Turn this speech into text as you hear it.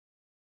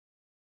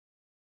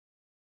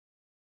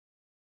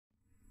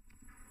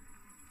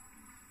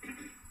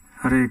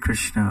Hare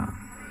Krishna.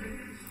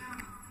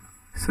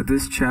 So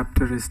this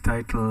chapter is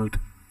titled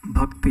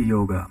Bhakti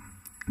Yoga,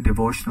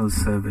 Devotional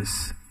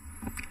Service,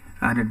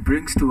 and it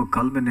brings to a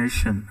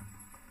culmination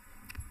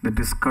the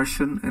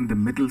discussion in the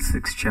middle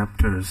 6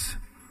 chapters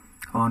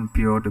on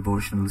pure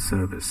devotional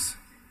service.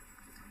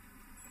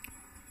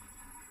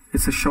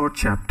 It's a short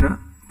chapter,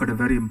 but a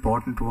very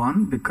important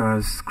one,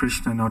 because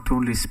Krishna not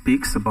only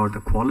speaks about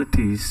the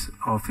qualities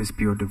of his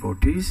pure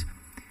devotees,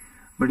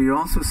 but he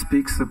also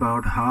speaks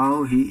about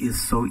how he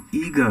is so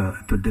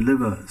eager to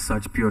deliver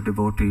such pure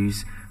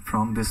devotees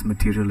from this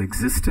material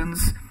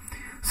existence.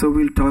 So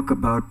we'll talk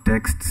about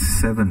text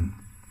 7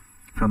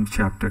 from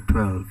chapter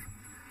 12.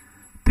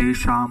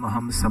 Tesham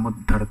aham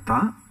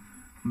samuddharta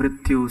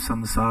mrityu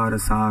samsara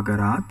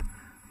sagarat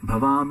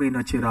bhavami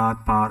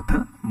nachirat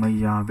partha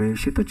maya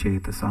veshita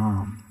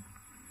chetasam.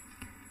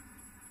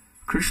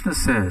 Krishna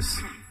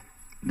says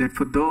that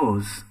for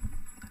those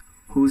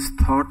whose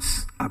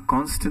thoughts are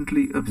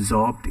constantly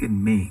absorbed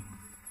in me,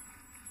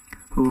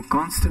 who are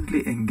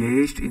constantly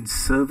engaged in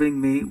serving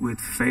me with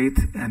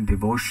faith and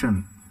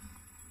devotion,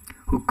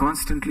 who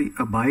constantly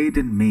abide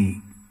in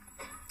me,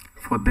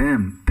 for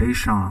them,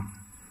 Tesham,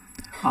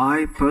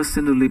 I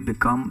personally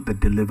become the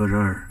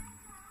deliverer.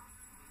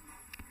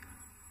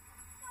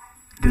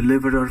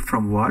 Deliverer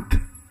from what?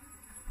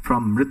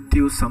 From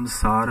Mrityu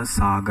Samsara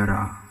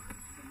Sagara.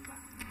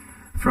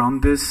 From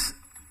this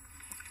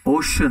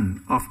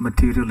ocean of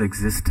material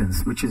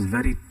existence, which is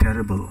very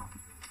terrible.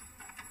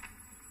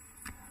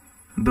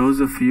 Those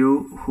of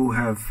you who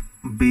have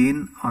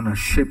been on a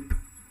ship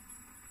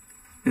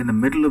in the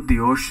middle of the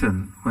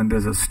ocean when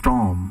there's a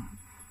storm,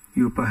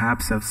 you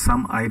perhaps have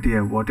some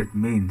idea what it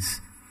means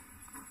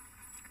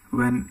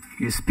when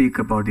you speak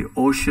about the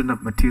ocean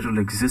of material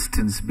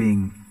existence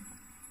being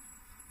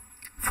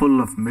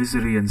full of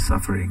misery and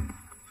suffering.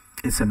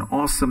 It's an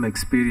awesome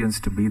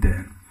experience to be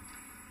there.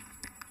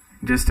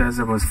 Just as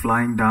I was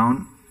flying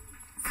down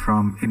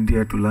from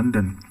India to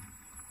London,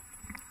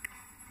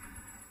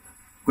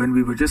 when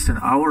we were just an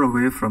hour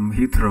away from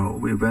Heathrow,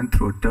 we went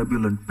through a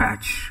turbulent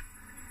patch,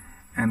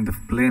 and the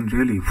plane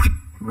really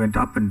went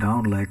up and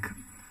down like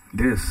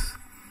this.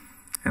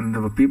 And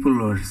there were people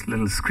who were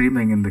little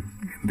screaming in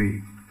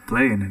the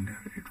plane, and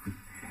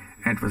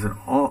it was an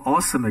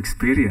awesome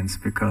experience,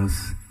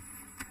 because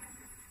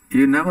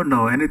you never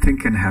know, anything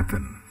can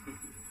happen.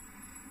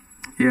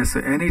 Yes,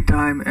 so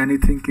anytime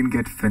anything can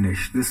get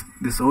finished.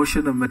 This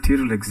ocean of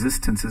material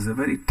existence is a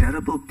very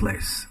terrible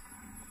place.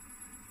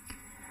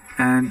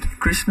 And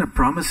Krishna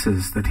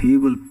promises that he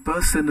will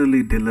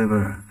personally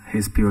deliver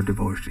his pure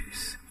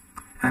devotees.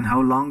 And how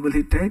long will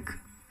he take?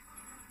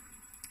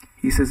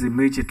 He says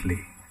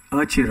immediately,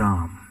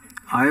 Achiram,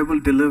 I will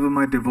deliver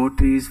my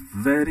devotees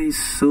very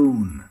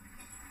soon.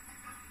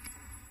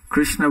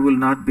 Krishna will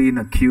not be in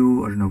a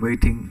queue or in a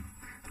waiting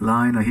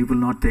line, or he will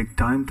not take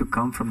time to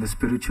come from the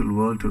spiritual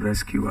world to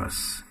rescue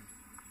us.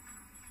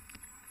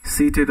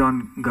 Seated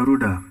on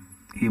Garuda,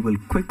 he will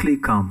quickly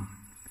come,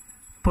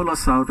 pull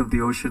us out of the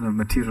ocean of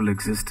material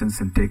existence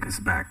and take us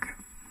back.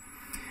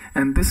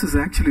 And this is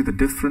actually the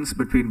difference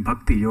between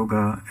Bhakti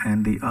Yoga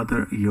and the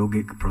other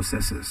yogic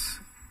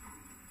processes.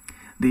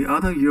 The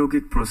other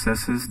yogic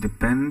processes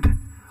depend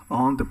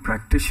on the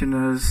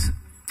practitioner's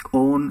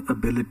own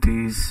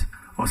abilities,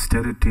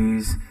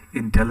 austerities,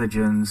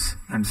 intelligence,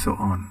 and so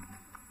on.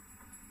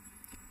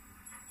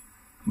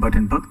 But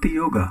in Bhakti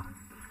Yoga,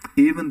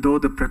 even though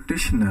the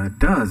practitioner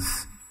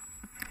does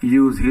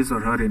use his or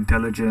her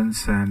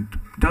intelligence and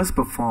does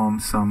perform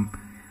some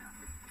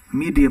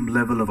medium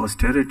level of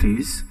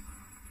austerities,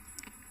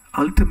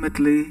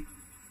 ultimately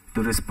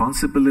the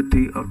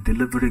responsibility of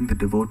delivering the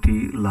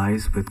devotee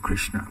lies with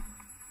Krishna.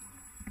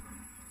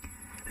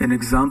 An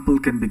example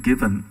can be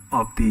given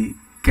of the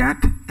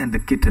cat and the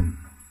kitten.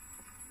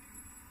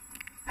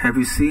 Have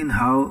you seen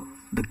how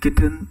the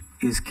kitten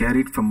is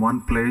carried from one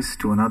place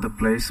to another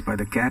place by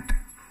the cat,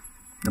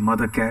 the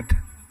mother cat?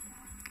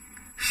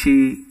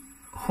 She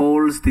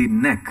holds the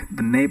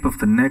nape of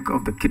the neck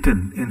of the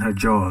kitten in her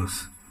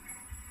jaws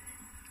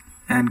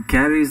and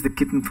carries the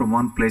kitten from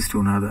one place to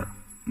another.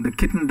 The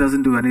kitten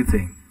doesn't do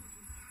anything,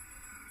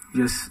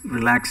 just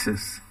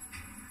relaxes,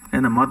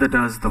 and the mother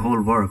does the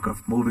whole work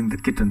of moving the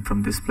kitten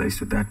from this place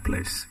to that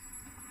place.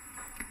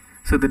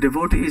 So the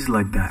devotee is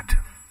like that,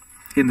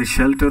 in the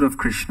shelter of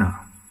Krishna,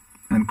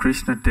 and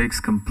Krishna takes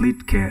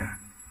complete care,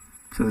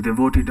 so the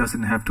devotee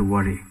doesn't have to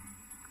worry.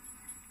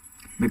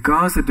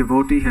 Because the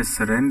devotee has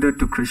surrendered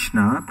to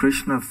Krishna,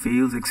 Krishna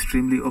feels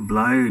extremely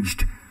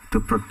obliged to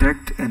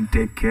protect and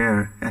take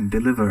care and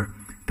deliver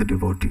the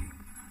devotee.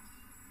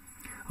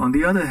 On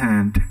the other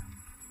hand,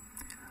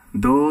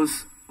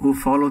 those who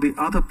follow the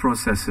other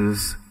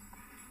processes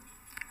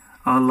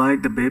are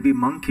like the baby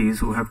monkeys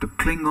who have to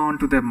cling on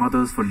to their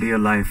mothers for dear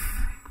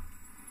life.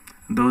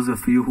 Those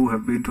of you who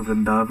have been to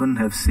Vrindavan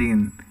have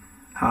seen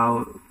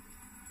how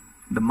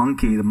the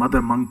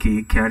mother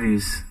monkey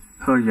carries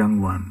her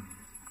young one.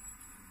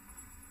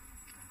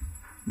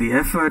 The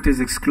effort is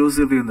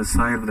exclusively on the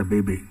side of the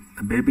baby.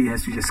 The baby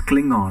has to just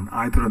cling on,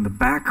 either on the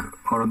back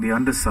or on the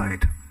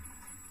underside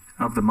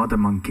of the mother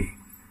monkey.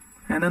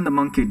 And then the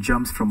monkey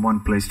jumps from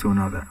one place to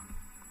another.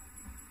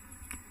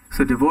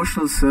 So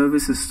devotional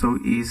service is so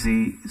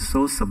easy,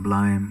 so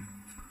sublime.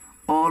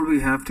 All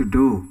we have to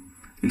do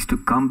is to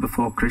come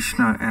before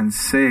Krishna and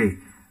say,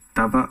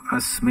 Tava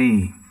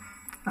Asmi,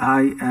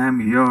 I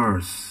am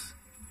yours.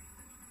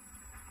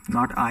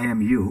 Not I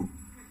am you.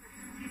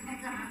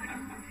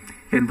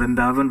 In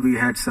Vrindavan we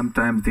had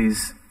sometimes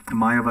these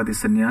Mayavadi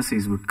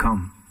sannyasis would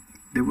come.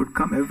 They would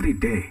come every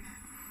day.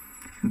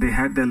 They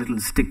had their little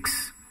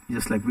sticks,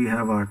 just like we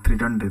have our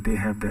Tridanda, they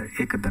have their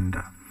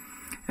Ekadanda.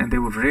 And they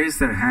would raise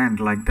their hand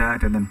like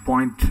that and then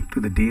point to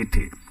the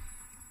deity.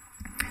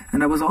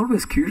 And I was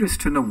always curious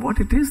to know what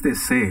it is they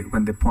say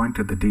when they point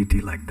to the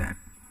deity like that.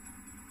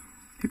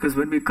 Because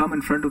when we come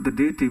in front of the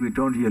deity, we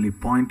don't really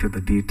point to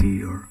the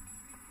deity. Or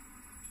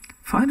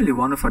finally,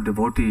 one of our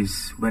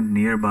devotees went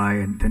nearby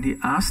and then he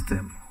asked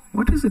them,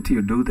 what is it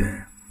you do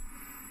there?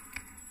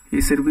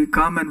 He said, we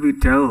come and we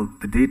tell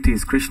the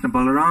deities, Krishna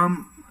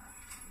Balaram,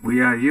 we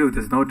are you,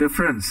 there's no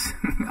difference.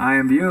 I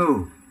am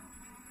you.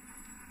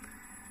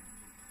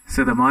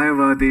 So the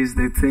Mayavadis,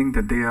 they think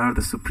that they are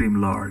the Supreme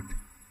Lord.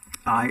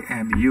 I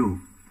am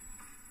you.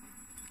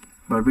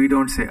 But we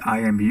don't say, I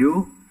am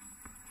you.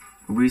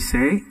 We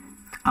say,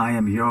 I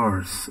am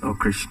yours, O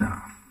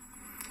Krishna.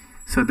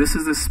 So this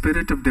is the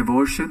spirit of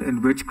devotion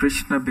in which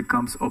Krishna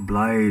becomes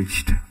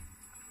obliged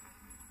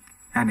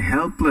and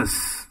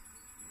helpless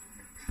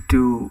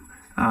to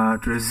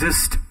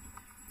resist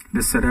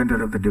the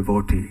surrender of the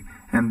devotee.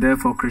 And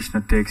therefore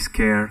Krishna takes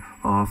care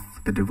of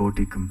the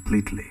devotee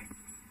completely.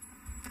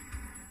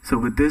 So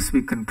with this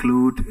we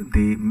conclude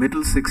the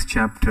middle 6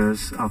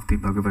 chapters of the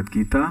Bhagavad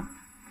Gita,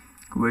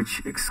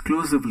 which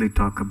exclusively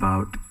talk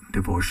about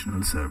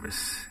devotional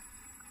service.